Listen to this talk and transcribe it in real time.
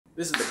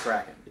This is the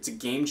Krak'in. It's a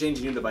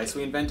game-changing new device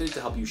we invented to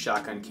help you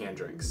shotgun canned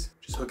drinks.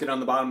 Just hook it on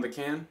the bottom of the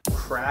can,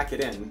 crack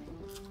it in,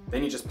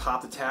 then you just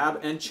pop the tab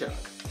and chug.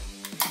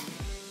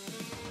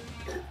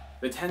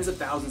 The tens of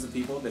thousands of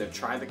people that have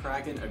tried the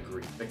Krak'in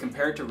agree that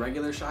compared to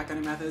regular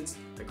shotgunning methods,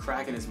 the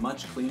Krak'in is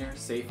much cleaner,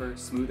 safer,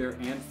 smoother,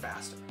 and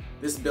faster.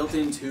 This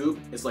built-in tube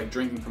is like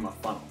drinking from a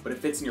funnel, but it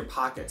fits in your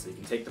pocket so you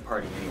can take the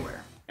party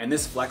anywhere. And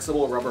this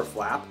flexible rubber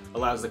flap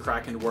allows the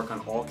Krak'in to work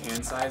on all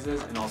can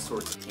sizes and all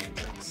sorts of canned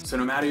drinks. So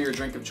no matter your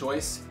drink of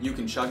choice, you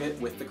can chug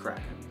it with the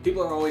Krak'in.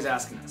 People are always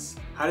asking us,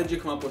 how did you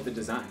come up with the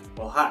design?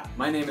 Well, hi,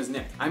 my name is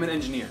Nick. I'm an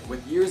engineer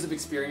with years of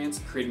experience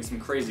creating some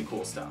crazy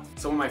cool stuff.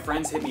 So when my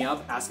friends hit me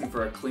up asking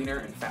for a cleaner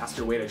and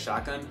faster way to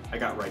shotgun, I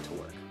got right to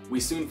work. We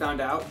soon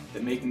found out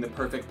that making the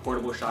perfect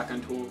portable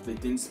shotgun tool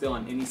that didn't spill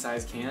on any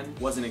size can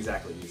wasn't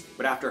exactly easy.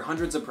 But after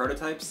hundreds of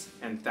prototypes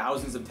and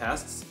thousands of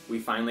tests, we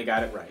finally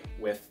got it right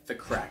with the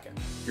Krak'in,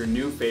 your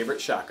new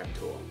favorite shotgun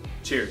tool.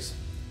 Cheers.